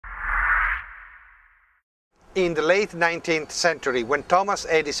In the late 19th century, when Thomas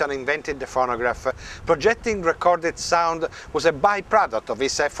Edison invented the phonograph, projecting recorded sound was a byproduct of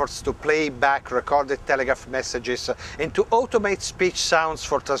his efforts to play back recorded telegraph messages and to automate speech sounds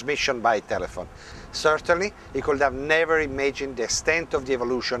for transmission by telephone. Certainly, he could have never imagined the extent of the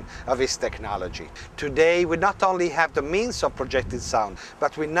evolution of his technology. Today, we not only have the means of projecting sound,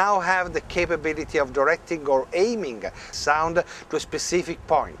 but we now have the capability of directing or aiming sound to a specific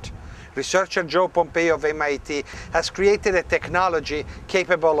point. Researcher Joe Pompei of MIT has created a technology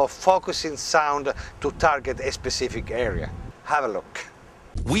capable of focusing sound to target a specific area. Have a look.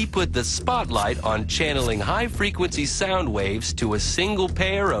 We put the spotlight on channeling high-frequency sound waves to a single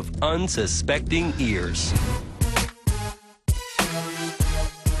pair of unsuspecting ears.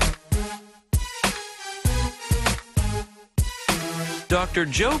 Dr.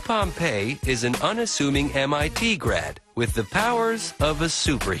 Joe Pompei is an unassuming MIT grad with the powers of a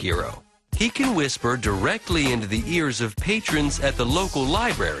superhero. He can whisper directly into the ears of patrons at the local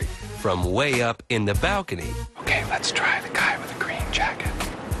library from way up in the balcony. Okay, let's try the guy with the green jacket.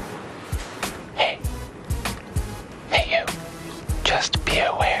 Hey you, just be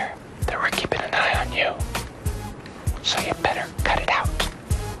aware that we're keeping an eye on you, so you better cut it out.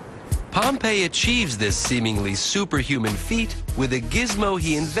 Pompei achieves this seemingly superhuman feat with a gizmo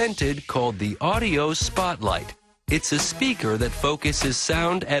he invented called the Áudio Spotlight. It's a speaker that focuses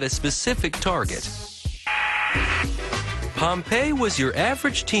sound at a specific target. Pompei was your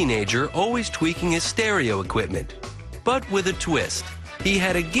average teenager always tweaking his stereo equipment. But with a twist. He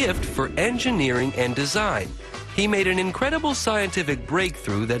had a gift for engineering and design. He made an incredible scientific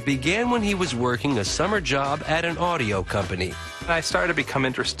breakthrough that began when he was working a summer job at an audio company. I started to become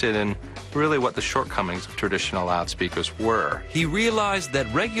interested in really what the shortcomings of traditional loudspeakers were. He realized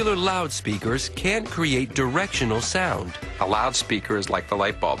that regular loudspeakers can't create directional sound. A loudspeaker is like the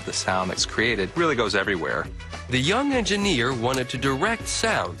light bulb. The sound that's created really goes everywhere. The young engineer wanted to direct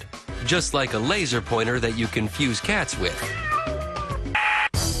sound, just like a laser pointer that you confuse cats with.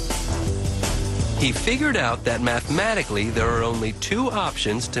 He figured out that mathematically there are only two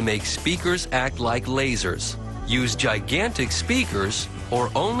options to make speakers act like lasers. Use gigantic speakers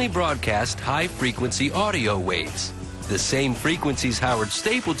or only broadcast high-frequency audio waves, the same frequencies Howard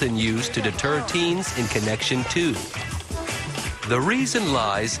Stapleton used to deter teens in Connection 2. The reason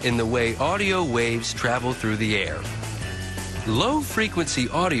lies in the way audio waves travel through the air. Low-frequency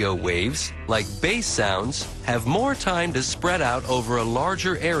audio waves, like bass sounds, have more time to spread out over a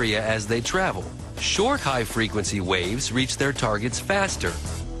larger area as they travel. Short high-frequency waves reach their targets faster.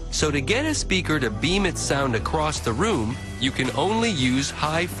 So to get a speaker to beam its sound across the room, you can only use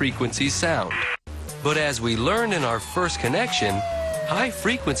high-frequency sound. But as we learned in our first connection,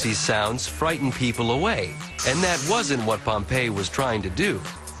 high-frequency sounds frighten people away, and that wasn't what Pompei was trying to do.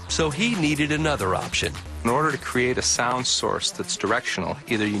 So he needed another option. In order to create a sound source that's directional,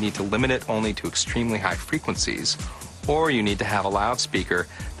 either you need to limit it only to extremely high frequencies, or you need to have a loudspeaker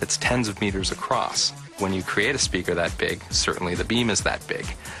that's tens of meters across. When you create a speaker that big, certainly the beam is that big.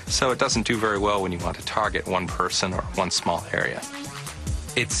 So it doesn't do very well when you want to target one person or one small area.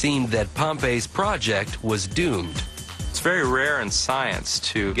 It seemed that Pompei's project was doomed. It's very rare in science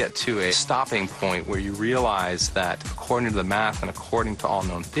to get to a stopping point where you realize that according to the math and according to all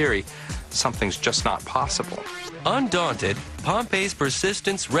known theory, something's just not possible. Undaunted, Pompei's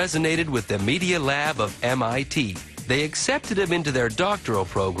persistence resonated with the Media Lab of MIT. They accepted him into their doctoral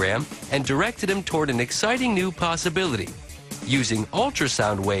program and directed him toward an exciting new possibility, using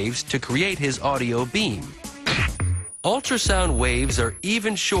ultrasound waves to create his audio beam. Ultrasound waves are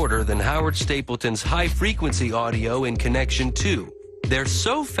even shorter than Howard Stapleton's high-frequency audio in Connection 2. They're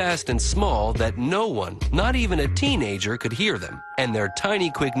so fast and small that no one, not even a teenager, could hear them, and their tiny,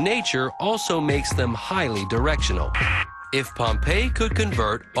 quick nature also makes them highly directional. If Pompei could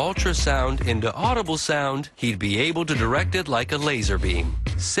convert ultrasound into audible sound, he'd be able to direct it like a laser beam.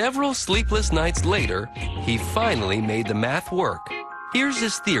 Several sleepless nights later, he finally made the math work. Here's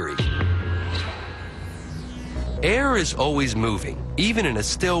his theory. Air is always moving, even in a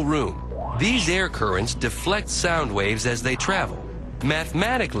still room. These air currents deflect sound waves as they travel.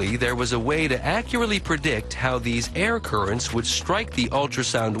 Mathematically, there was a way to accurately predict how these air currents would strike the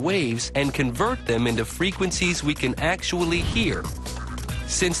ultrasound waves and convert them into frequencies we can actually hear.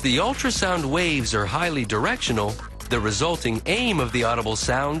 Since the ultrasound waves are highly directional, the resulting aim of the audible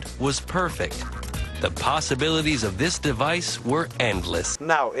sound was perfect. The possibilities of this device were endless.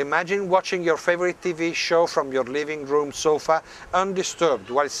 Now, imagine watching your favorite TV show from your living room sofa undisturbed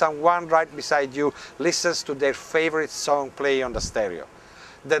while someone right beside you listens to their favorite song play on the stereo.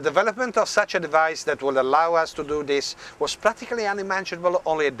 The development of such a device that will allow us to do this was practically unimaginable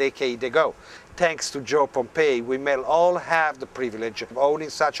only a decade ago. Thanks to Joe Pompei, we may all have the privilege of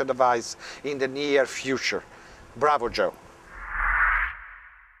owning such a device in the near future. Bravo, Joe.